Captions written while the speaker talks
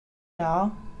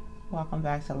Y'all, welcome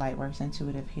back to Lightworks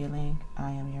Intuitive Healing. I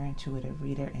am your intuitive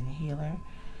reader and healer,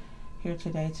 here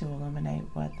today to illuminate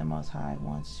what the Most High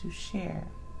wants to share.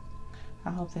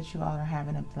 I hope that you all are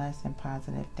having a blessed and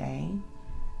positive day.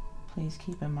 Please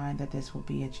keep in mind that this will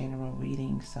be a general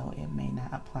reading, so it may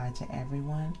not apply to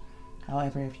everyone.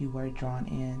 However, if you were drawn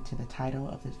into the title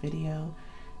of this video,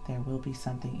 there will be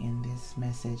something in this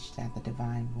message that the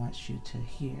Divine wants you to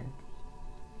hear.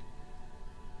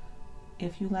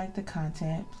 If you like the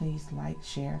content, please like,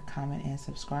 share, comment, and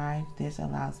subscribe. This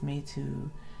allows me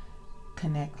to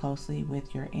connect closely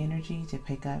with your energy, to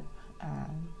pick up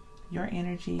your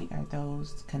energy or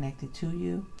those connected to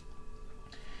you.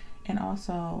 And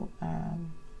also,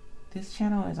 this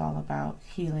channel is all about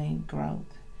healing,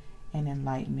 growth, and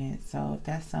enlightenment. So if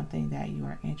that's something that you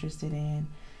are interested in,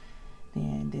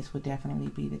 then this would definitely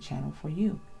be the channel for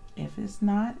you. If it's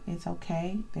not, it's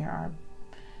okay. There are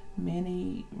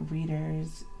many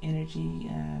readers, energy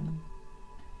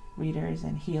readers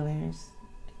and healers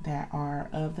that are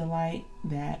of the light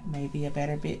that may be a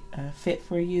better fit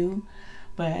for you.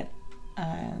 But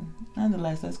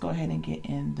nonetheless, let's go ahead and get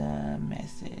in the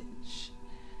message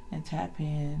and tap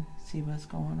in, see what's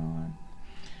going on.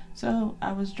 So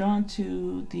I was drawn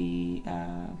to the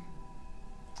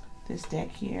this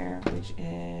deck here, which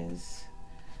is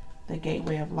the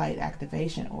Gateway of Light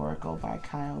Activation Oracle by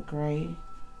Kyle Gray.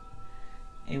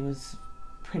 It was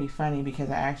pretty funny because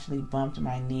I actually bumped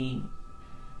my knee,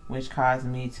 which caused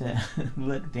me to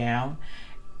look down,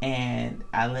 and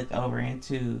I looked over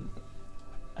into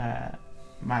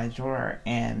my drawer,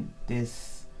 and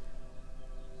this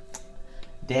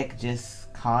deck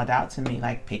just called out to me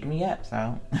like, pick me up.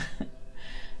 So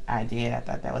I did. I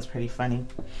thought that was pretty funny.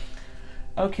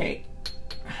 Okay.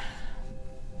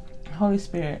 Holy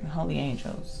Spirit, holy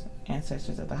angels,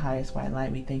 ancestors of the highest white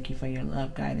light, we thank you for your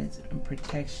love, guidance, and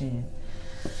protection.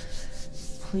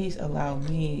 Please allow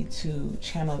me to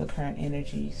channel the current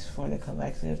energies for the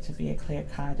collective, to be a clear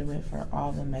conduit for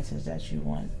all the messages that you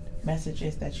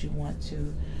want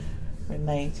to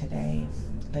relay today.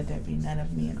 Let there be none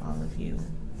of me and all of you.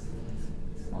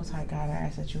 Most High God, I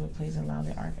ask that you would please allow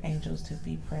the archangels to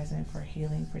be present for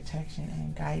healing, protection,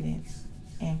 and guidance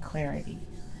and clarity.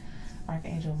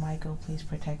 Archangel Michael, please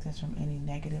protect us from any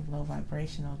negative, low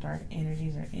vibrational, dark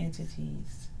energies or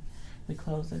entities. We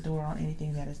close the door on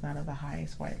anything that is not of the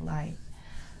highest white light.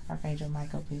 Archangel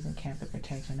Michael, please encamp the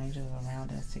protection angels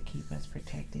around us to keep us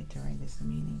protected during this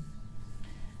meeting.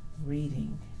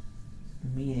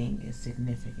 Meeting is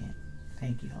significant.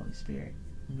 Thank you, Holy Spirit.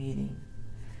 Meeting.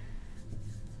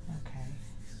 Okay.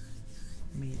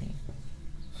 Meeting.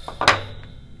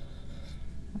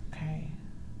 Okay.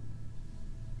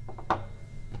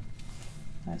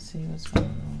 Let's see what's going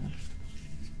on.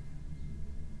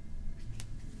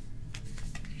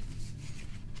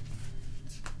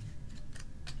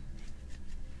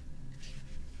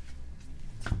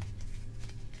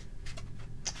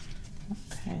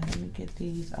 Okay, let me get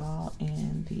these all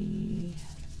in the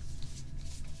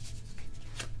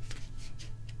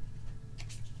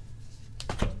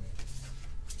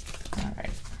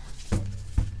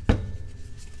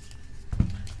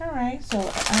Alright, so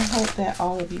I hope that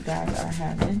all of you guys are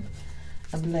having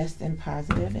a blessed and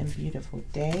positive and beautiful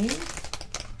day.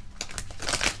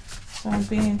 So I'm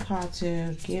being called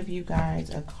to give you guys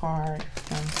a card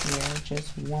from here,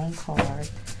 just one card,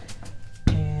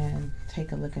 and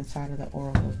take a look inside of the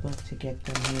Oracle book to get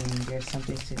the meaning. There's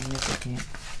something significant.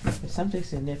 There's something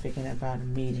significant about a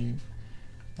meeting.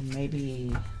 Or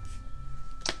maybe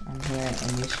I'm hearing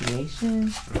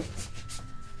initiation.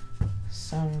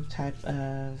 Some type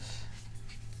of,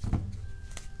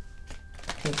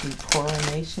 could be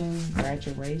coronation,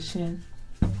 graduation,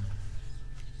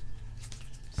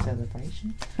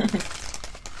 celebration.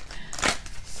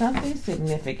 Something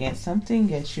significant, something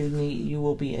that you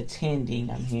will be attending,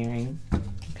 I'm hearing.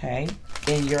 Okay,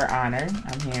 in your honor,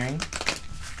 I'm hearing.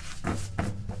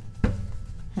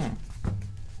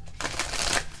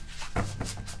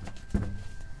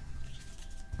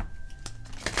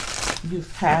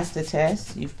 You've passed a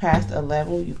test, you've passed a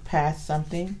level, you've passed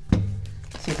something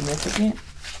significant.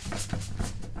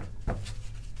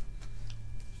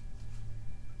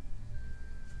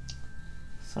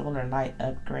 Solar light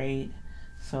upgrade,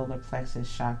 solar plexus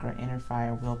chakra, inner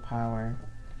fire, willpower.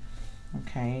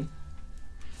 Okay.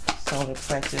 Solar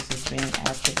plexus is being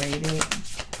activated.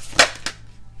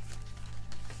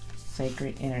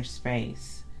 Sacred inner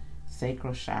space,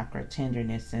 sacral chakra,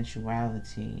 tenderness,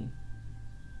 sensuality.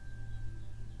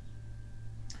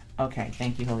 Okay,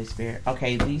 thank you, Holy Spirit.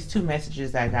 Okay, these two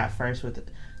messages I got first with the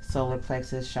solar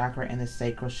plexus chakra and the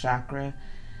sacral chakra,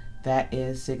 That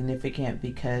is significant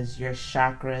because your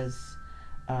chakras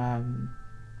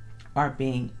are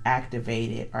being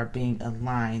activated, are being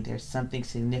aligned. There's something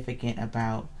significant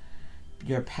about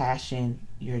your passion,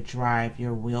 your drive,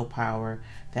 your willpower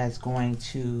that's going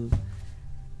to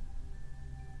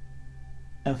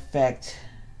affect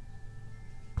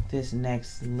this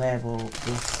next level,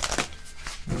 this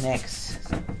next,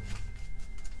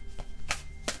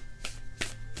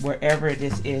 wherever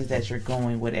this is that you're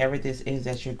going, whatever this is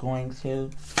that you're going to.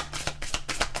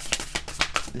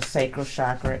 The sacral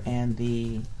chakra and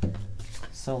the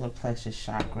solar plexus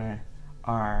chakra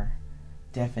are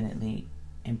definitely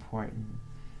important.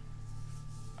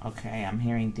 Okay, I'm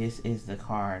hearing this is the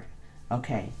card.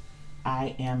 Okay,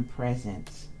 I am present.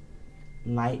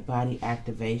 Light body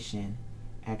activation.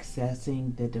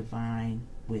 Accessing the divine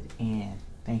within.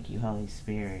 Thank you, Holy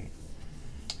Spirit.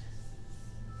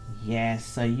 Yes,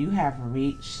 so you have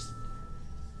reached,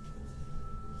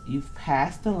 you've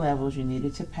passed the levels you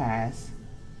needed to pass.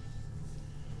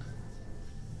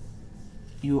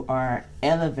 You are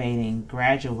elevating,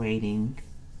 graduating,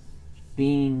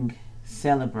 being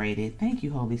celebrated. Thank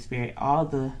you, Holy Spirit. All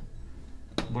the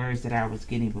words that I was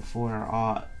getting before are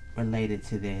all related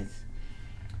to this.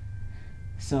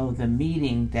 So the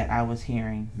meeting that I was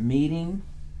hearing,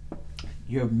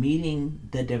 you're meeting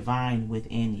the divine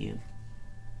within you.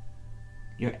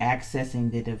 You're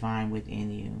accessing the divine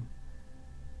within you.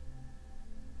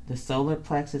 The solar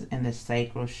plexus and the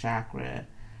sacral chakra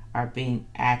are being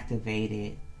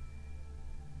activated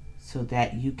so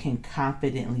that you can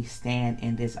confidently stand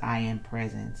in this I am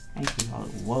presence. Thank you, Holy.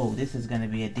 Whoa, this is going to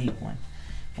be a deep one.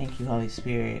 Thank you, Holy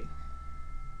Spirit.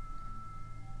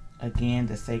 Again,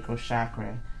 the sacral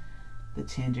chakra, the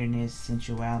tenderness,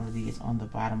 sensuality is on the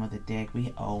bottom of the deck.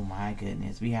 Oh my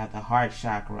goodness, we have the heart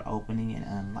chakra opening and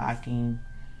unlocking,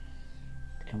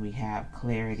 and we have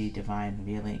clarity, divine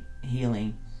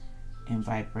healing, and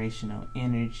vibrational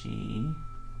energy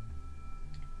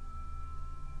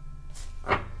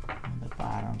on the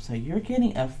bottom. So you're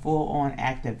getting a full-on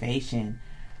activation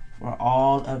for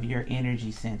all of your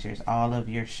energy centers. All of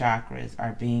your chakras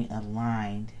are being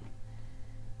aligned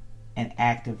and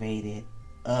activated,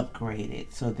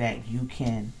 upgraded, so that you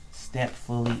can step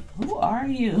fully. Who are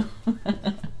you?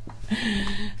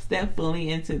 Step fully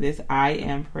into this I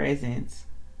am presence.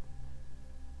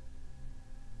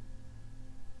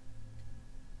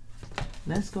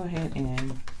 Let's go ahead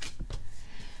and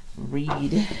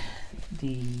read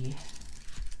the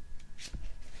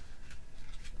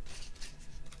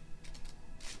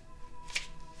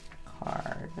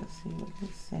card. Let's see what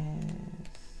it says.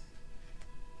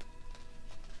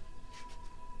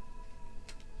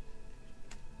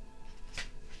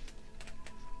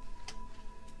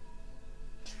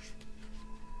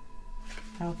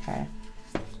 Okay,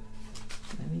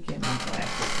 let me get my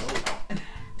glasses open.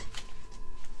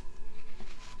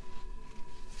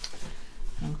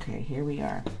 Okay, here we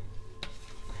are.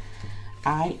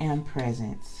 I am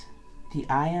presence. The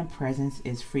I am presence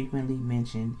is frequently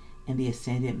mentioned in the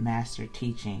Ascended Master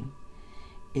teaching.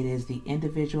 It is the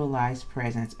individualized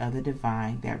presence of the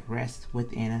divine that rests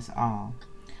within us all.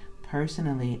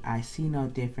 Personally, I see no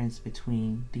difference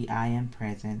between the I am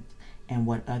present and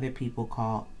what other people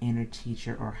call inner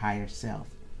teacher or higher self.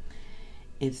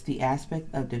 It's the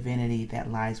aspect of divinity that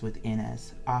lies within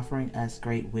us, offering us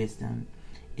great wisdom.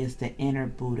 It's the inner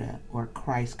Buddha or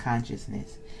Christ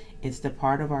consciousness. It's the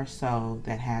part of our soul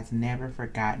that has never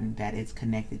forgotten that it's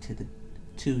connected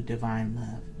to divine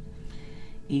love.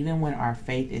 Even when our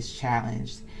faith is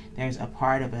challenged, there's a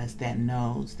part of us that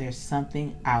knows there's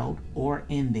something out or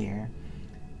in there,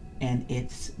 and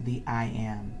it's the I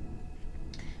am.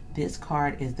 This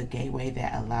card is the gateway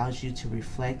that allows you to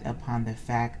reflect upon the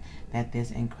fact that this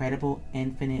incredible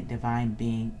infinite divine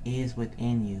being is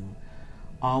within you,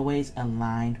 always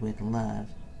aligned with love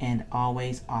and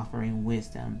always offering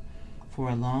wisdom. For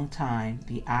a long time,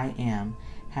 the I am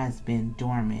has been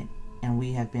dormant, and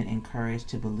we have been encouraged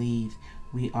to believe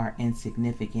we are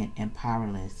insignificant and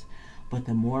powerless. But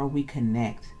the more we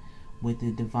connect with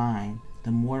the divine,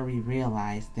 the more we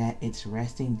realize that it's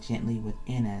resting gently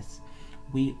within us.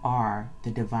 We are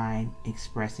the divine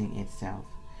expressing itself.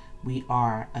 We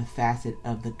are a facet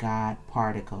of the God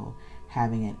particle,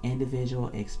 having an individual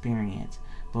experience,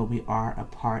 but we are a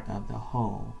part of the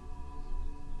whole.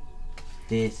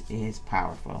 This is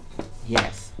powerful.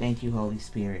 Yes, thank you, Holy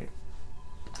Spirit.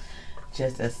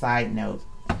 Just a side note,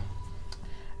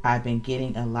 I've been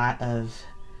getting a lot of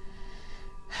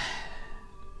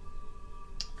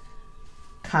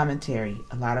commentary,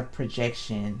 a lot of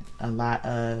projection, a lot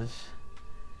of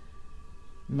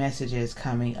messages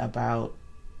coming about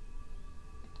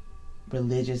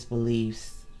religious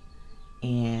beliefs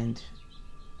and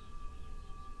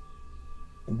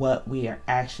what we are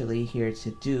actually here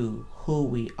to do, who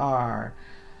we are.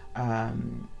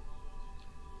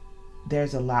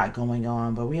 There's a lot going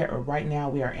on, but right now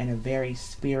we are in a very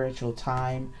spiritual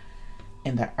time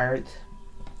in the earth,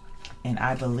 and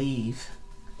I believe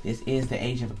this is the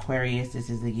age of Aquarius. This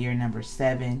is the year number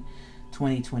 7.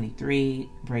 2023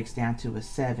 breaks down to a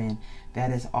 7.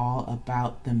 That is all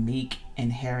about the meek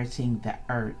inheriting the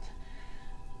earth.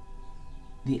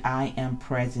 The I am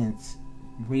presence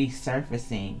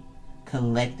resurfacing,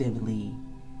 collectively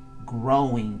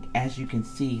growing. As you can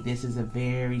see, this is a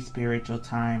very spiritual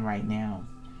time right now.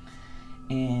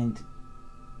 And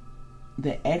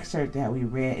the excerpt that we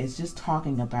read is just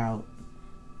talking about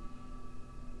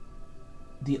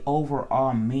the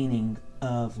overall meaning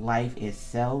of life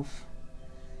itself,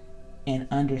 and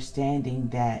understanding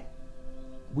that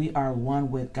we are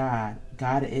one with God.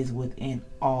 God is within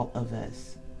all of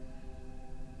us.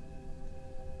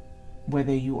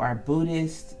 Whether you are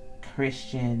Buddhist,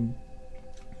 Christian,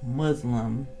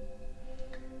 Muslim,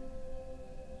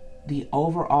 the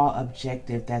overall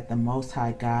objective that the Most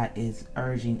High God is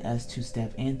urging us to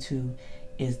step into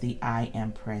is the I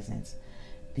am presence,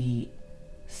 the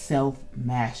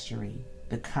self-mastery,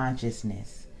 the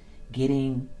consciousness,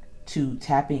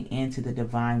 tapping into the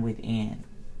divine within,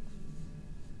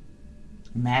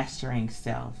 mastering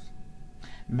self,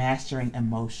 mastering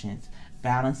emotions,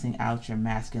 balancing out your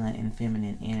masculine and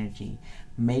feminine energy,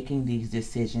 making these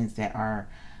decisions that are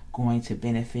going to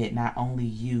benefit not only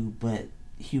you but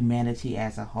humanity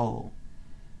as a whole,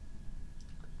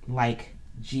 like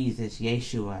Jesus,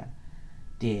 Yeshua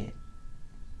did,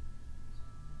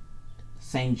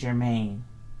 Saint Germain,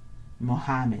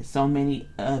 Muhammad, so many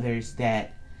others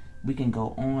that we can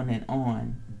go on and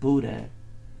on, Buddha.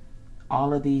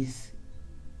 All of these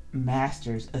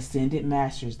masters, ascended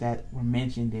masters that were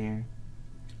mentioned there,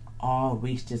 all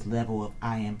reached this level of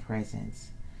I am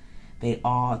presence. They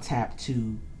all tapped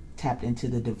into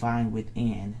the divine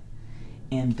within.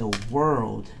 In the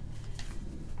world,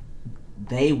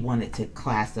 they wanted to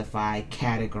classify,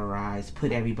 categorize,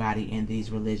 put everybody in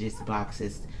these religious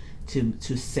boxes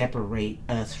to separate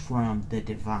us from the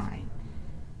divine.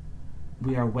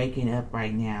 We are waking up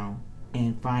right now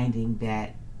and finding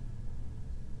that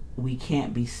we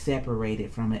can't be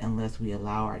separated from it unless we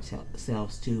allow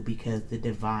ourselves to, because the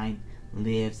divine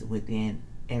lives within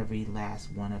every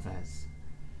last one of us.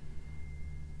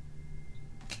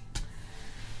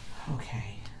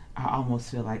 Okay, I almost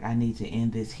feel like I need to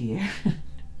end this here.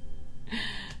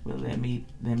 But let me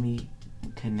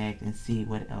connect and see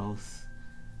what else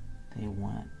they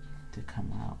want to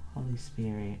come out. Holy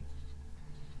Spirit,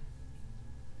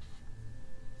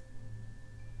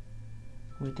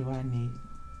 what do I need?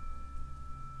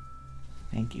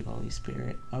 Thank you, Holy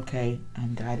Spirit. Okay,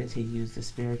 I'm guided to use the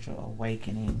Spiritual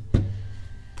Awakening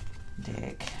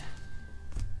deck.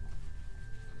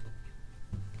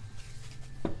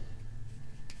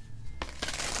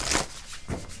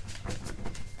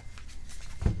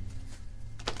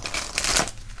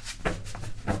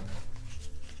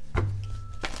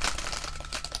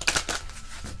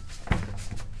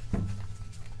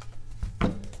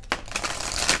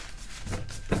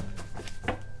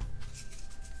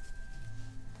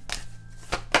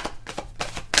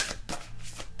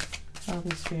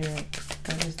 Holy Spirit,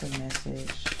 what is the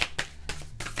message?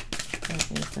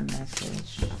 What is the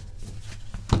message?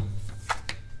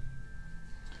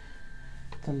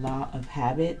 The law of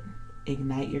habit.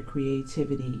 Ignite your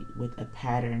creativity with a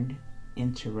patterned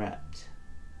interrupt.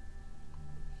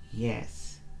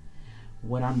 Yes.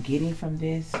 What I'm getting from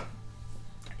this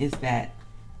is that,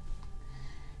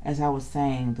 as I was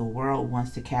saying, the world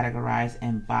wants to categorize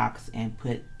and box and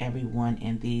put everyone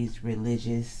in these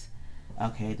religious,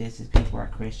 okay, people are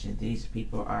Christians, these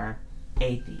people are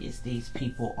atheists, these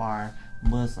people are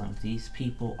Muslims, these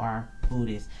people are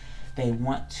Buddhists. They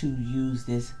want to use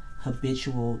this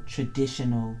habitual,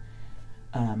 traditional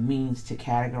means to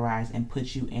categorize and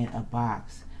put you in a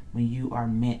box when you are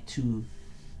meant to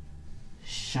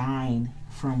shine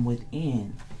from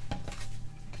within.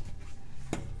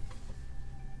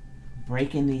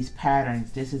 Breaking these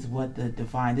patterns. This is what the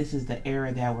divine, this is the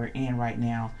era that we're in right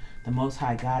now. The Most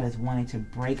High God is wanting to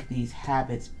break these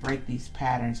habits, break these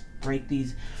patterns, break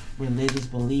these religious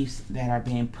beliefs that are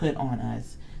being put on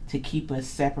us to keep us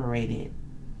separated.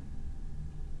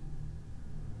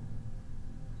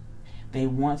 They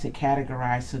want to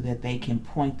categorize so that they can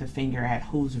point the finger at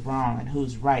who's wrong and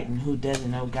who's right and who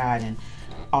doesn't know God and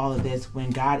all of this, when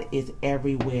God is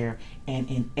everywhere and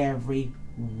in every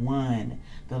one.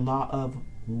 The law of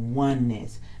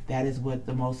oneness. That is what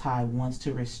the Most High wants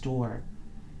to restore.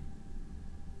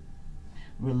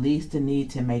 Release the need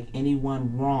to make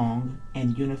anyone wrong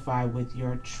and unify with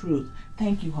your truth.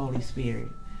 Thank you, Holy Spirit.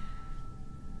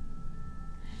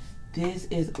 This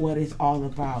is what it's all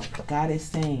about. God is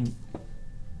saying,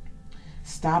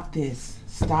 stop this.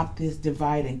 Stop this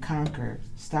divide and conquer.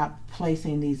 Stop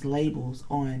placing these labels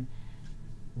on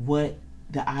what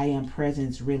the I Am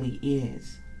Presence really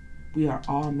is. We are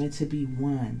all meant to be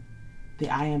one. The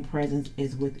I Am Presence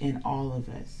is within all of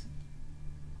us.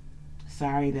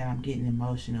 Sorry that I'm getting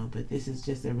emotional, but this is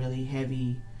just a really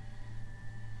heavy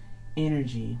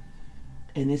energy.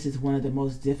 And this is one of the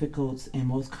most difficult and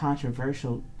most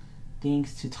controversial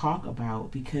things to talk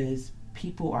about, because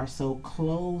people are so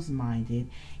closed-minded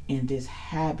in this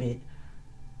habit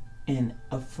and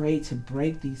afraid to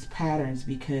break these patterns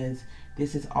because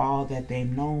this is all that they've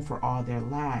known for all their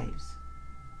lives.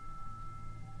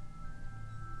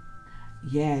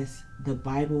 Yes, the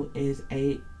Bible is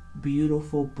a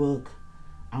beautiful book.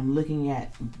 I'm looking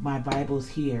at my Bibles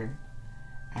here.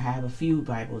 I have a few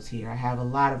Bibles here. I have a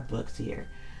lot of books here.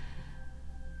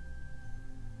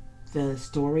 The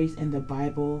stories in the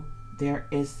Bible, there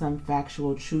is some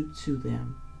factual truth to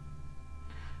them.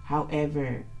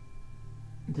 However,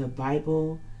 the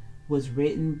Bible was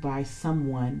written by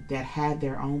someone that had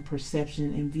their own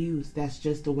perception and views. That's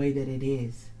just the way that it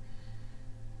is.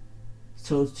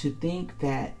 So to think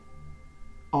that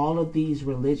all of these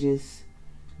religious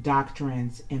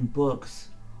doctrines and books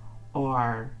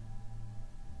are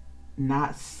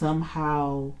not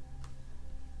somehow,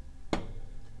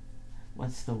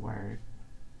 what's the word?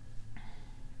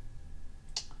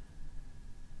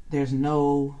 There's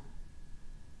no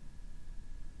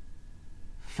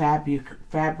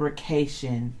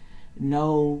fabrication,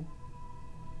 no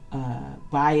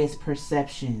biased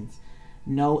perceptions,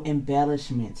 no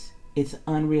embellishments. It's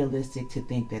unrealistic to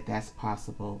think that that's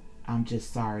possible. I'm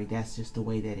just sorry. That's just the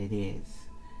way that it is.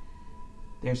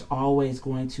 There's always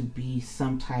going to be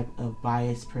some type of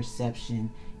biased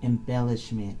perception,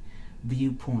 embellishment,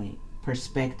 viewpoint,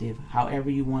 perspective, however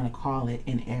you want to call it,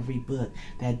 in every book.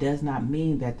 That does not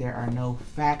mean that there are no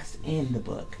facts in the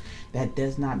book. That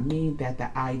does not mean that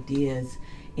the ideas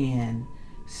and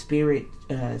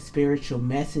spiritual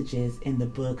messages in the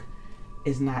book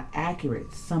is not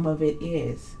accurate. Some of it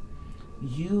is.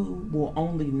 You will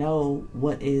only know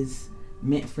what is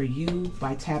meant for you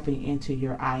by tapping into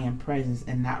your I Am Presence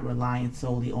and not relying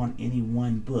solely on any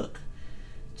one book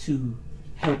to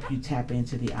help you tap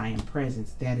into the I Am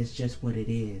Presence. That is just what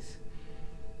it is.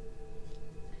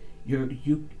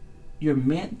 You're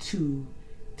meant to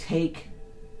take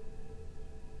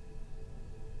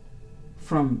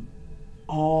from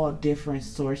all different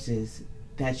sources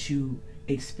that you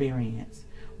experience,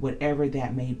 whatever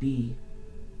that may be.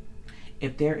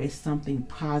 If there is something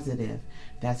positive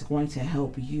that's going to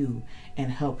help you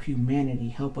and help humanity,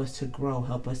 help us to grow,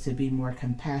 help us to be more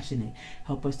compassionate,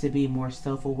 help us to be more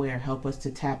self-aware, help us to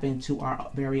tap into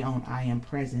our very own I Am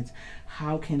Presence,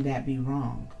 how can that be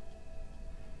wrong?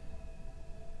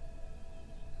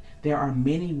 There are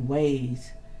many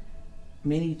ways,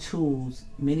 many tools,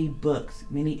 many books,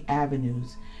 many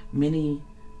avenues, many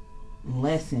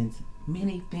lessons,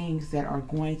 many things that are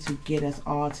going to get us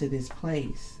all to this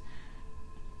place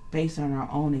based on our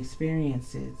own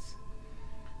experiences.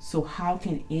 So how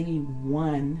can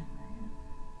anyone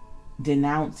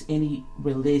denounce any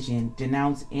religion,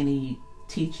 denounce any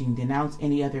teaching, denounce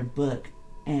any other book,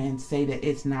 and say that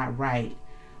it's not right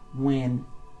when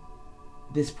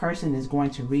this person is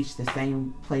going to reach the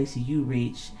same place you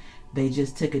reach? They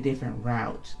just took a different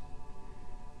route.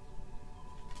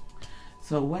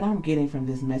 So what I'm getting from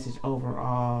this message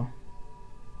overall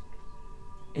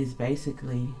is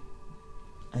basically,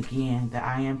 again, the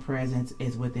I Am Presence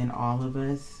is within all of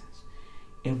us.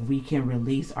 If we can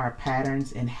release our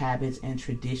patterns and habits and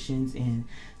traditions and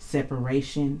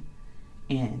separation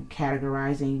and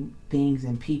categorizing things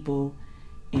and people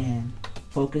and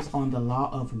focus on the law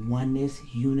of oneness,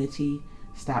 unity,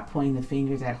 stop pointing the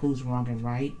fingers at who's wrong and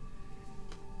right.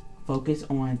 Focus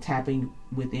on tapping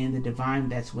within the divine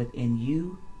that's within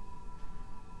you.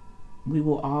 We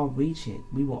will all reach it.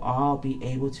 We will all be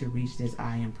able to reach this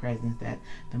I Am Presence that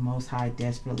the Most High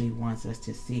desperately wants us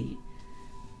to see.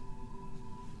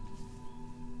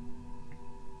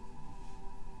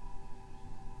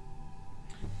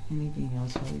 Anything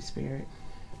else, Holy Spirit?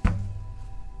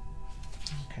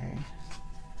 Okay.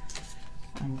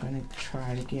 I'm going to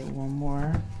try to get one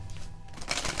more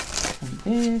from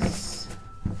this.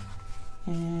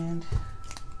 And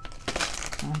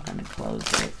I'm going to close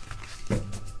it.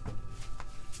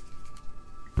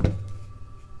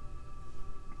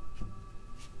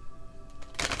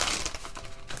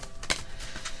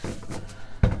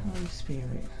 Holy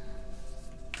Spirit.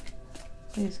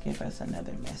 give us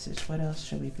another message. What else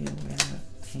should we be aware of?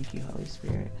 Thank you, Holy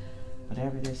Spirit.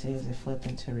 Whatever this is, it flipped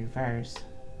into reverse.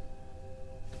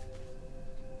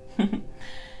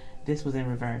 This was in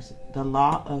reverse. The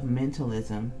law of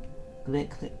mentalism.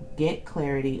 Get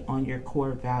clarity on your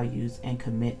core values and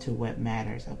commit to what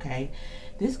matters. Okay,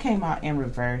 this came out in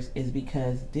reverse is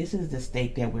because this is the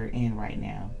state that we're in right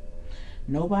now.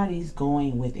 Nobody's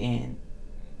going within.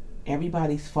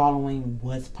 Everybody's following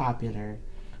what's popular,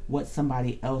 what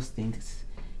somebody else thinks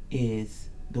is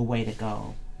the way to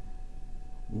go,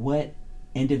 what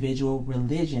individual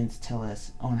religions tell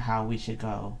us on how we should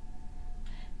go.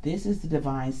 This is the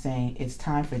divine saying it's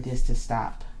time for this to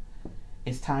stop.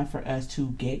 It's time for us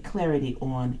to get clarity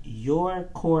on your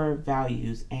core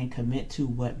values and commit to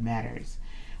what matters.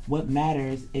 What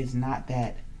matters is not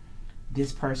that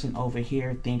this person over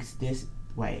here thinks this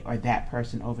way or that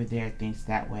person over there thinks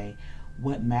that way.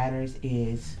 What matters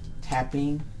is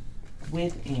tapping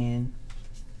within,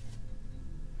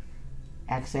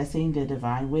 accessing the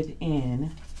divine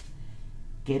within,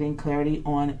 getting clarity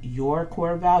on your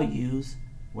core values.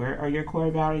 Where are your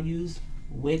core values?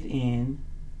 Within.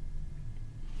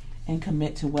 And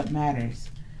commit to what matters.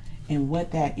 And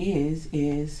what that is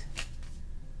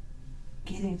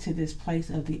getting to this place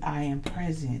of the I am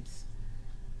presence.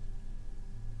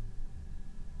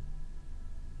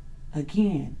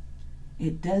 Again,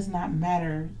 it does not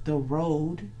matter the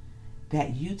road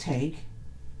that you take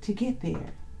to get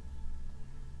there.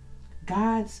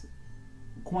 God's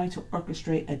going to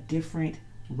orchestrate a different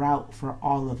route for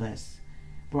all of us.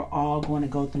 We're all going to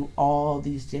go through all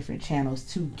these different channels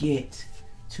to get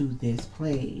to this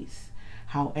place.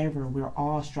 However, we're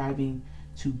all striving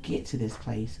to get to this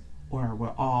place, or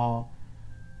we're all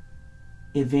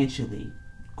eventually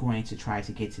going to try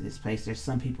to get to this place. There's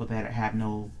some people that have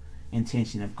no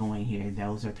intention of going here.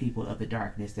 Those are people of the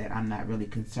darkness that I'm not really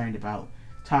concerned about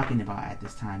talking about at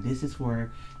this time. This is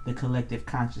for the collective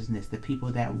consciousness, the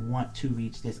people that want to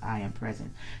reach this I am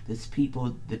present. The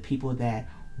people that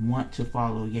want to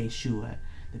follow Yeshua,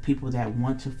 the people that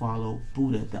want to follow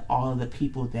Buddha, all of the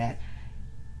people that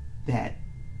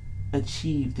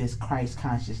achieve this Christ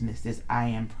consciousness, this I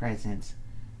am presence.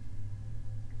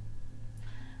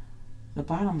 The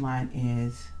bottom line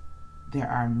is there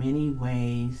are many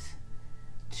ways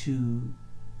to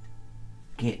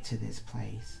get to this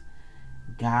place.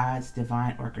 God's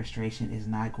divine orchestration is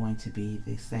not going to be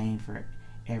the same for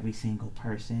every single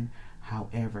person.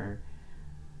 However,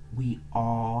 we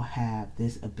all have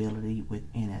this ability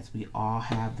within us. We all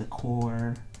have the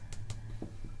core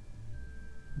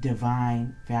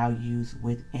divine values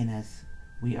within us.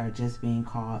 We are just being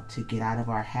called to get out of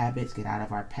our habits, get out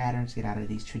of our patterns, get out of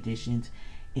these traditions,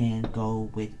 and go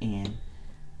within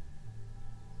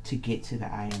to get to the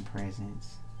I am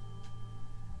presence.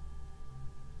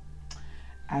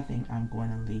 I think I'm going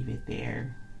to leave it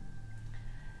there.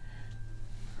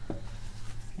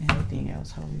 Anything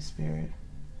else, Holy Spirit?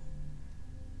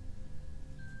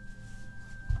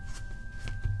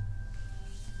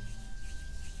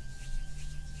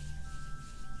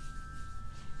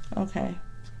 Okay.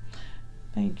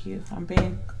 Thank you. I'm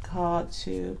being called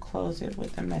to close it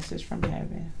with a message from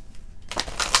heaven.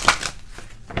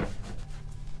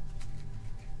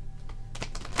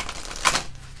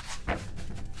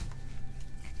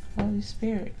 Holy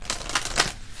Spirit,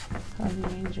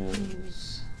 Holy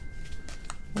Angels,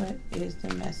 what is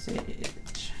the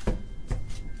message?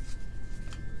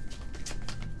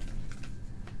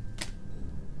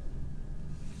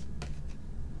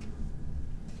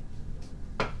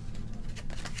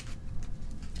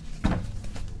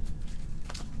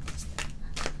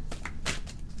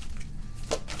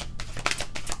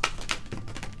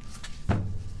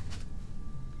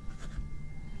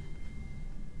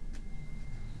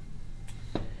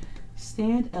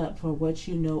 Stand up for what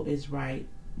you know is right.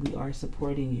 We are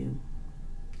supporting you.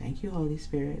 Thank you, Holy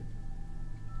Spirit.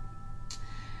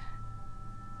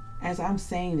 As I'm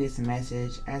saying this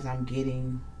message, as I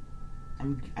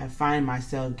find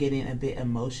myself getting a bit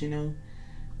emotional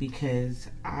because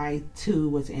I too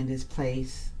was in this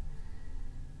place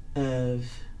of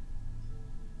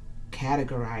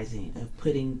categorizing, of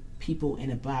putting people in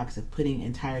a box, of putting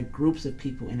entire groups of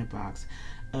people in a box,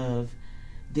 of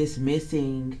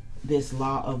dismissing this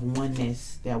law of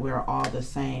oneness, that we're all the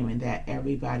same and that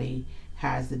everybody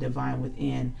has the divine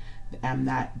within. I'm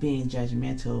not being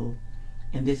judgmental,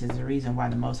 and this is the reason why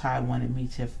the Most High wanted me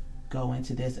to go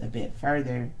into this a bit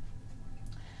further,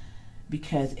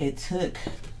 because it took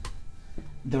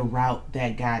the route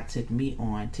that God took me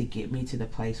on to get me to the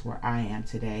place where I am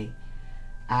today.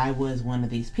 I was one of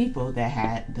these people that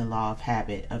had the law of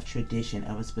habit, of tradition,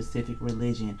 of a specific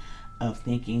religion, of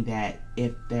thinking that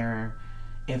if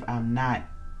I'm not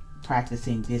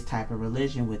practicing this type of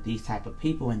religion with these type of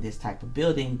people in this type of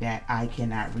building, that I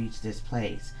cannot reach this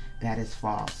place. That is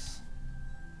false.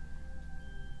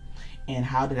 And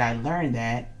how did I learn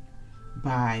that?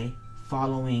 By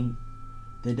following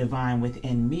the divine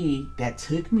within me that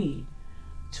took me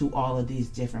to all of these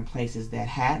different places, that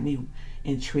had me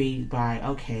intrigued by,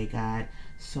 okay, God,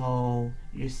 so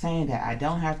you're saying that I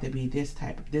don't have to be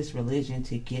this religion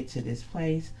to get to this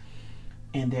place,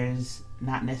 and there's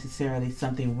not necessarily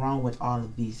something wrong with all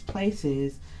of these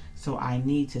places, so I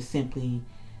need to simply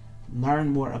learn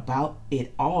more about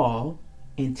it all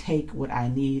and take what I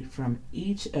need from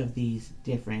each of these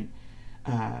different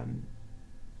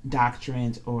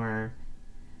doctrines or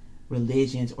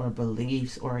religions or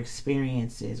beliefs or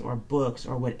experiences or books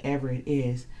or whatever it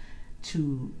is,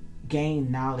 to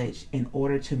gain knowledge in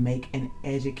order to make an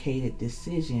educated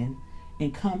decision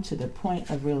and come to the point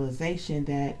of realization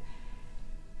that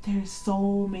there's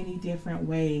so many different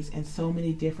ways and so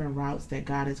many different routes that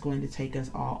God is going to take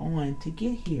us all on to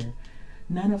get here.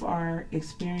 None of our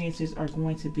experiences are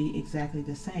going to be exactly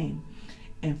the same.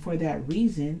 And for that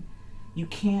reason, you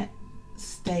can't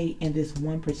stay in this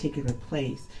one particular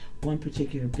place, one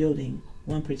particular building,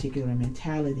 one particular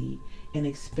mentality, and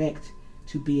expect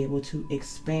to be able to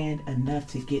expand enough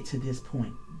to get to this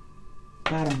point.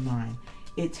 Bottom line,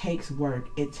 it takes work.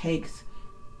 It takes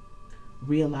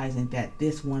realizing that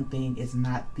this one thing is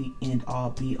not the end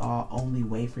all be all only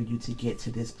way for you to get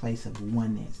to this place of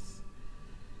oneness.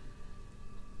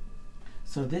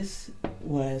 So this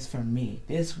was for me,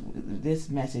 this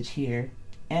message here,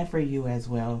 and for you as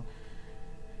well.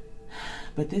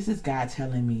 But this is God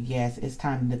telling me, yes, it's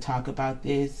time to talk about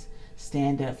this.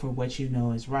 Stand up for what you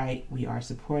know is right. We are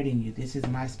supporting you. This is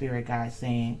my spirit guide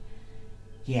saying,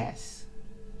 yes.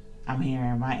 I'm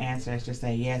hearing my ancestors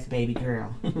say, yes, baby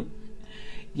girl.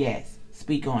 Yes,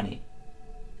 speak on it.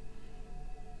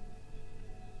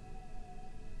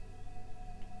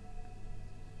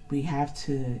 We have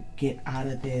to get out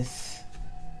of this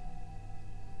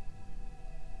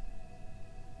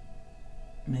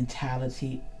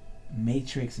mentality,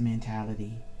 matrix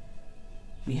mentality.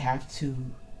 We have to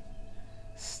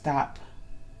stop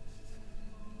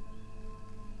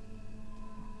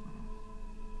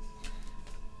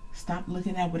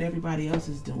looking at what everybody else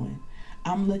is doing.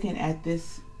 I'm looking at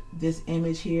this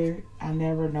image here. I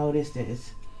never noticed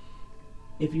this.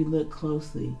 If you look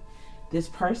closely, this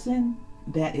person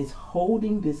that is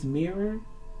holding this mirror,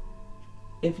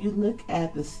 if you look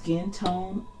at the skin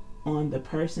tone on the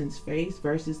person's face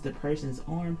versus the person's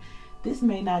arm, this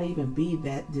may not even be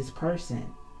this person.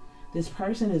 This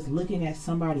person is looking at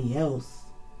somebody else.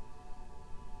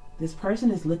 This person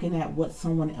is looking at what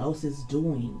someone else is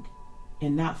doing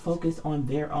and not focused on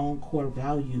their own core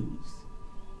values.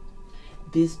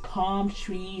 This palm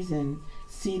trees and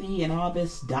city and all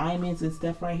this diamonds and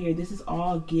stuff right here, this is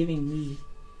all giving me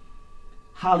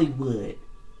Hollywood,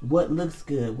 what looks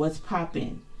good, what's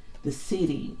popping, the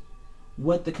city,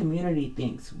 what the community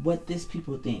thinks, what this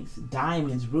people thinks,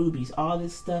 diamonds, rubies, all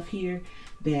this stuff here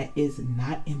that is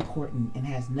not important and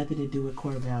has nothing to do with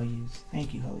core values.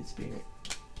 Thank you, Holy Spirit.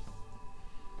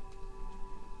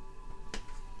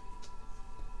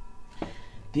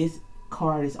 This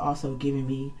card is also giving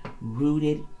me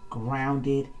rooted,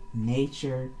 grounded,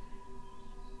 nature.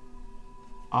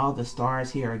 All the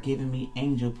stars here are giving me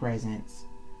angel presence.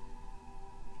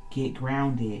 Get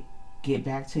grounded. Get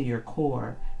back to your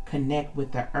core. Connect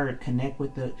with the earth. Connect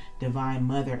with the divine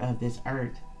mother of this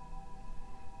earth.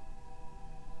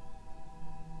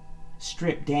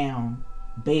 Strip down.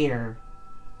 Bare.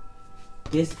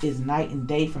 This is night and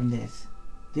day from this.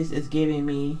 This is giving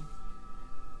me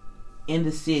in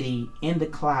the city, in the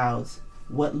clouds,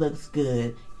 what looks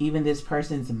good. Even this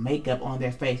person's makeup on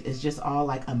their face is just all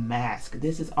like a mask.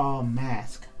 This is all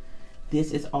mask.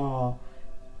 This is all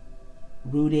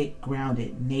rooted,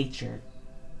 grounded, nature.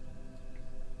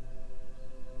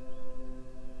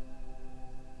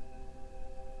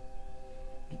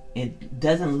 It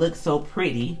doesn't look so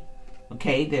pretty.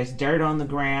 Okay, there's dirt on the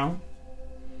ground.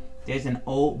 There's an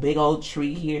big old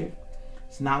tree here.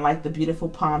 It's not like the beautiful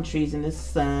palm trees in the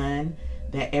sun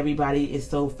that everybody is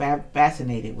so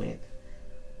fascinated with.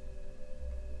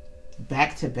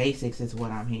 Back to basics is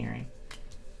what I'm hearing.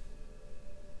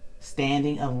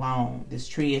 Standing alone. This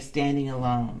tree is standing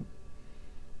alone.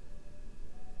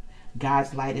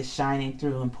 God's light is shining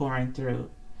through and pouring through.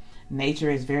 Nature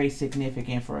is very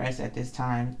significant for us at this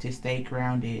time to stay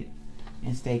grounded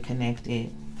and stay connected.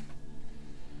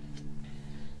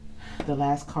 The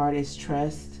last card is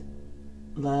trust,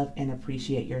 love, and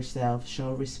appreciate yourself.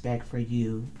 Show respect for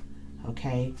you.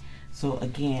 Okay? So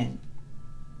again,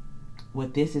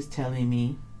 what this is telling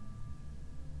me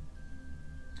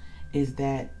is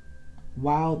that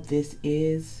while this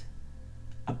is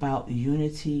about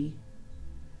unity,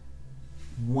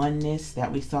 oneness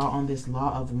that we saw on this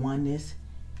law of oneness,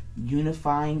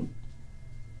 unifying,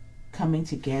 coming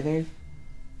together,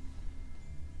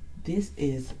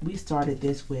 we started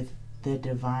this with the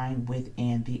divine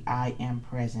within, the I am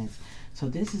presence. So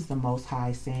this is the Most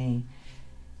High saying,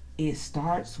 it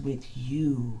starts with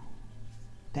you.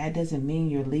 That doesn't mean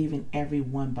you're leaving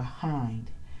everyone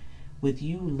behind. With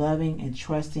you loving and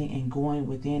trusting and going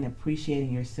within,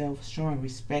 appreciating yourself, showing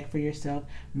respect for yourself,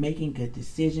 making good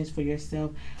decisions for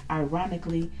yourself.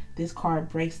 Ironically, this card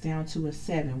breaks down to a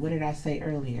 7. What did I say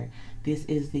earlier? This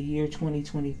is the year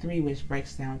 2023, which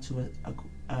breaks down to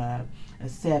a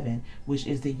 7, which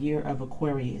is the year of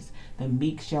Aquarius. The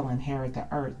meek shall inherit the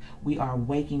earth. We are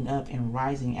waking up and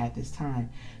rising at this time.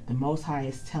 The Most High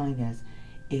is telling us,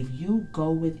 if you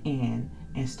go within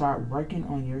and start working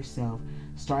on yourself,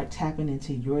 start tapping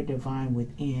into your divine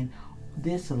within,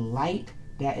 this light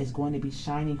that is going to be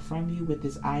shining from you with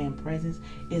this I am presence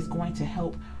is going to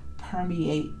help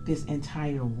permeate this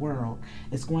entire world.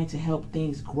 It's going to help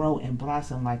things grow and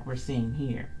blossom like we're seeing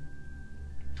here.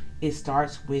 It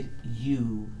starts with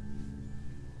you.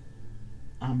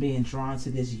 I'm being drawn to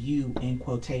this you in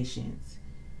quotations.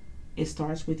 It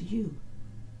starts with you.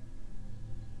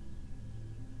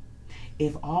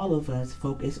 If all of us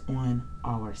focus on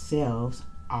ourselves,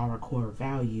 our core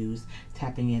values,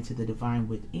 tapping into the divine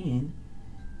within,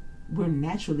 we're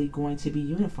naturally going to be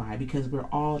unified because we're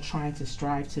all trying to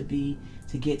strive to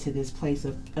get to this place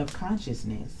of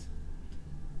consciousness.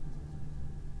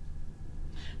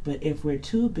 But if we're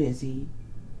too busy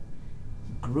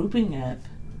grouping up,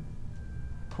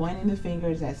 pointing the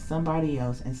fingers at somebody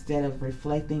else instead of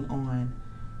reflecting on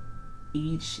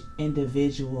each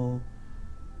individual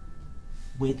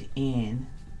within,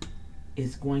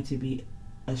 it's going to be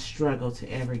a struggle to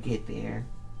ever get there.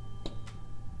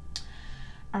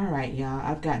 All right, y'all,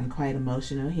 I've gotten quite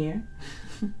emotional here.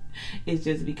 It's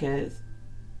just because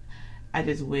I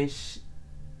just wish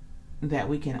that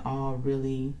we can all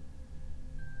really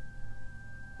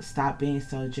stop being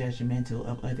so judgmental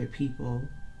of other people.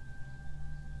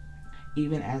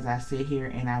 Even as I sit here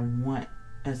and I want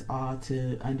us all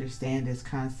to understand this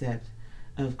concept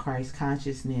of Christ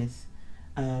consciousness,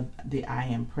 of the I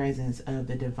am presence, of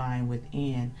the divine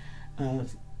within,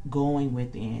 of going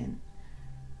within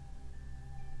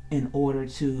in order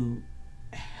to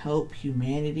help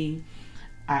humanity.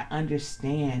 I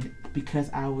understand because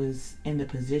I was in the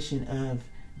position of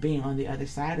being on the other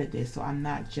side of this, so I'm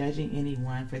not judging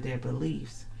anyone for their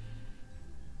beliefs.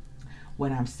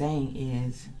 What I'm saying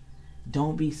is,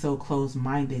 don't be so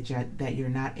closed-minded that you're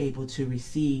not able to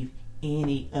receive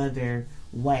any other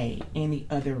way, any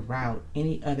other route,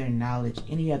 any other knowledge,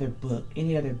 any other book,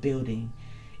 any other building.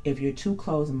 If you're too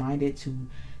closed-minded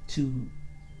to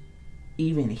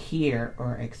even hear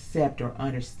or accept or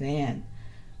understand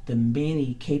the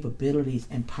many capabilities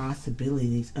and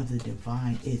possibilities of the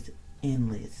divine, is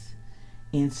endless,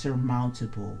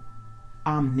 insurmountable,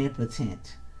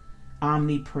 omnipotent,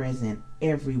 omnipresent,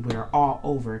 everywhere, all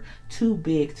over, too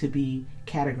big to be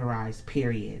categorized,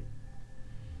 period.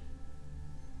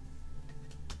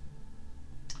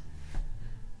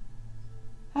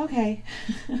 Okay.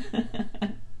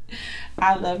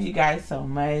 I love you guys so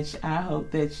much. I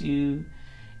hope that you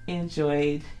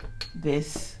enjoyed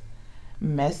this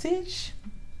message.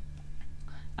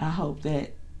 I hope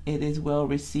that it is well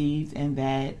received and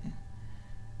that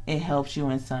it helps you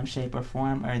in some shape or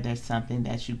form, or there's something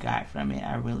that you got from it.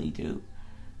 I really do.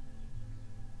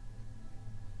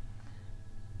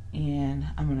 And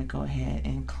I'm going to go ahead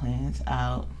and cleanse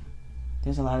out.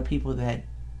 There's a lot of people that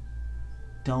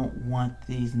don't want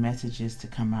these messages to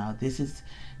come out. This is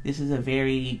a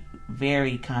very,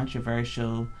 very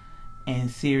controversial and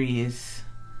serious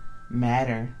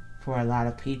matter for a lot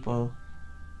of people.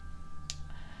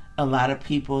 A lot of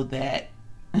people that,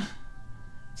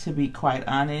 to be quite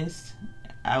honest,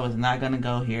 I was not going to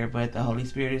go here, but the Holy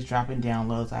Spirit is dropping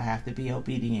downloads. I have to be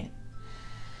obedient.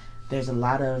 There's a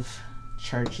lot of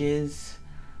churches,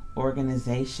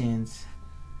 organizations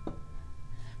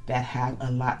that have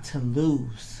a lot to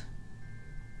lose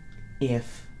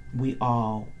if we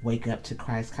all wake up to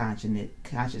Christ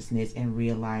consciousness and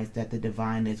realize that the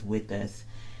divine is with us,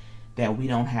 that we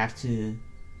don't have to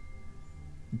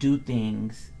do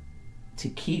things to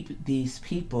keep these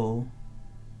people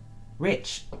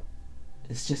rich.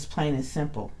 It's just plain and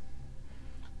simple.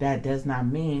 That does not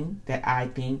mean that I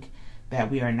think that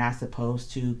we are not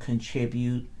supposed to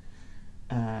contribute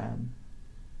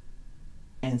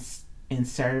in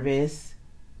service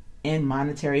in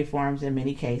monetary forms in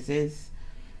many cases.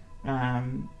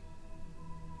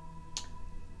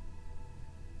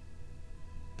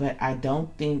 But I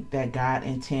don't think that God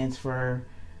intends for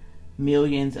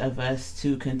millions of us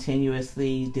to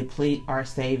continuously deplete our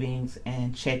savings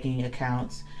and checking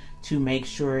accounts to make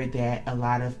sure that a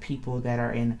lot of people that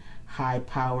are in high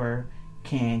power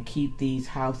can keep these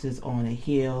houses on a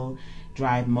hill,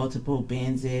 drive multiple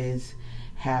Benzes,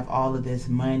 have all of this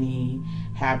money,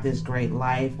 have this great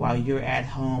life while you're at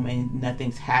home and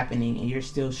nothing's happening and you're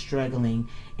still struggling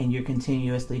and you're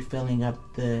continuously filling up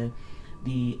the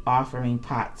offering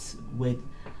pots with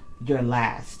your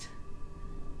last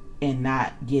and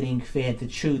not getting fed the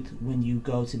truth when you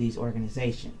go to these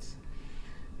organizations.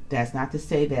 That's not to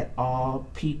say that all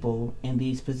people in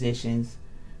these positions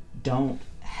don't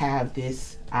have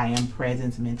this I am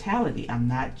presence mentality. I'm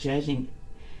not judging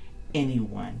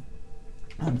anyone.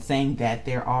 I'm saying that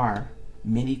there are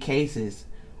many cases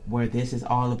where this is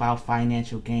all about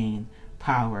financial gain,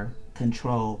 power,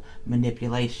 control,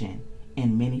 manipulation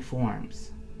in many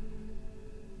forms.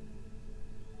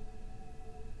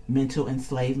 Mental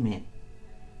enslavement,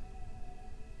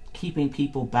 keeping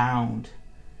people bound,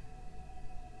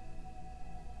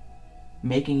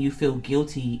 making you feel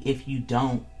guilty if you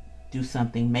don't do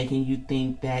something, making you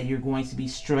think that you're going to be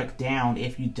struck down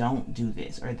if you don't do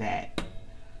this or that.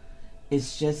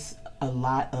 It's just a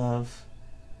lot of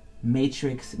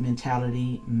matrix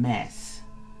mentality mess.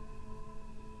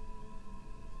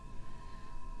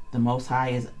 The Most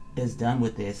High is done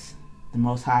with this. The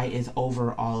Most High is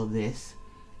over all of this.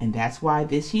 And that's why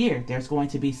this year there's going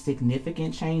to be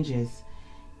significant changes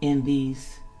in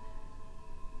these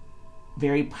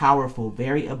very powerful,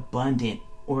 very abundant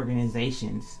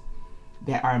organizations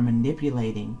that are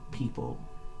manipulating people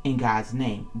in God's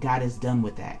name. God is done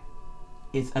with that.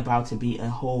 It's about to be a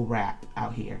whole wrap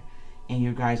out here. And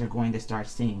you guys are going to start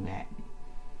seeing that.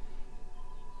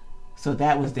 So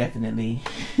that was definitely,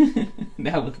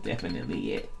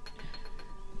 it.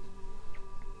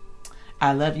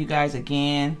 I love you guys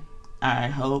again. I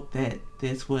hope that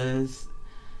this was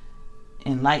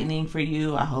enlightening for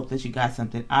you. I hope that you got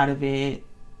something out of it.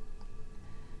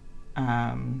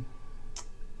 And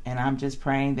I'm just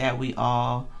praying that we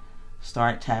all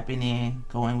start tapping in,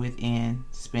 going within,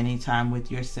 spending time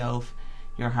with yourself,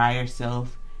 your higher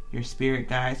self, your spirit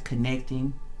guides,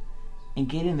 connecting, and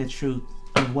getting the truth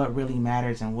of what really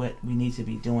matters and what we need to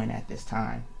be doing at this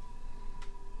time.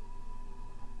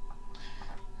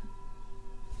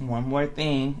 One more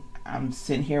thing. I'm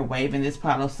sitting here waving this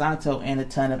Palo Santo and a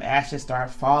ton of ashes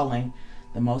start falling.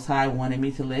 The Most High wanted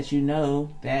me to let you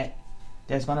know that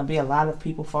there's going to be a lot of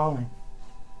people falling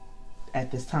at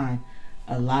this time.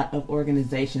 A lot of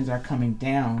organizations are coming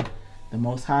down. The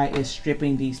Most High is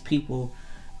stripping these people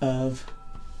of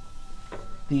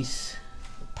these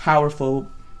powerful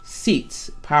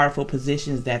seats, powerful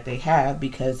positions that they have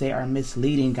because they are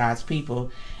misleading God's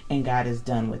people, and God is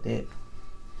done with it.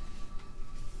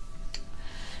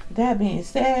 That being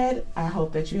said, I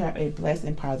hope that you have a blessed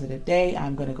and positive day.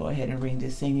 I'm going to go ahead and ring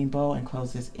this singing bowl and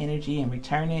close this energy and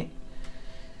return it.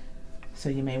 So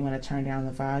you may want to turn down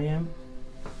the volume.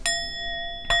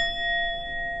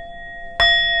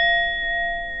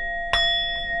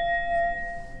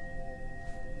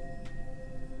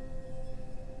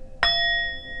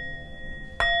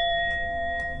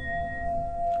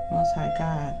 Most High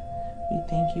God, we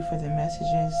thank you for the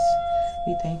messages.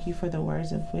 We thank you for the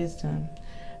words of wisdom.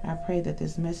 I pray that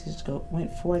this message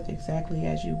went forth exactly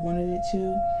as you wanted it to.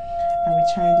 I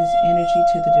return this energy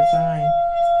to the divine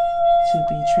to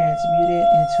be transmuted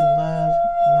into love,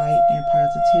 light, and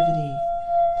positivity.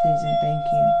 Please and thank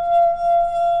you.